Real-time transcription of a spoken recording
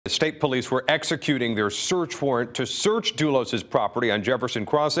State police were executing their search warrant to search Dulos' property on Jefferson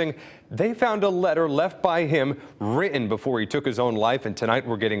Crossing. They found a letter left by him written before he took his own life, and tonight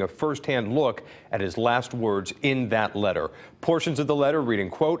we're getting a first-hand look at his last words in that letter. Portions of the letter reading,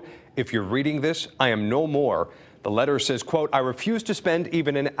 quote, "If you're reading this, I am no more." The letter says, quote, "I refuse to spend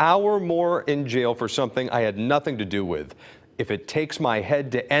even an hour more in jail for something I had nothing to do with. If it takes my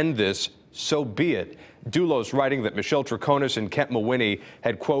head to end this, so be it." Dulos writing that Michelle Troconis and Kent Mawhinney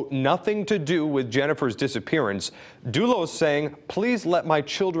had, quote, "nothing to do with Jennifer's disappearance." Dulos saying, "Please let my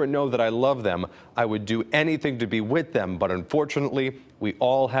children know that I love them. I would do anything to be with them, but unfortunately, we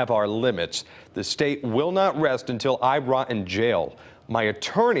all have our limits. The state will not rest until I rot in jail. My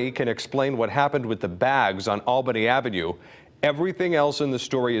attorney can explain what happened with the bags on Albany Avenue. Everything else in the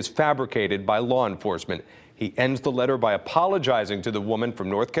story is fabricated by law enforcement." He ends the letter by apologizing to the woman from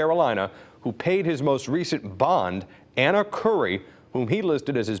North Carolina who paid his most recent bond, Anna Curry, whom he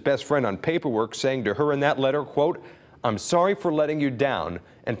listed as his best friend on paperwork, saying to her in that letter, quote, "I'm sorry for letting you down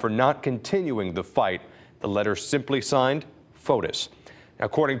and for not continuing the fight." The letter simply signed Fotis.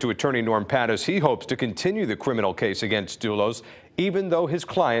 According to attorney Norm Pattis, he hopes to continue the criminal case against Dulos, even though his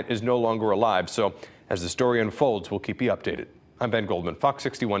client is no longer alive. So as the story unfolds, we'll keep you updated. I'm Ben Goldman, Fox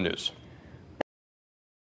 61 News.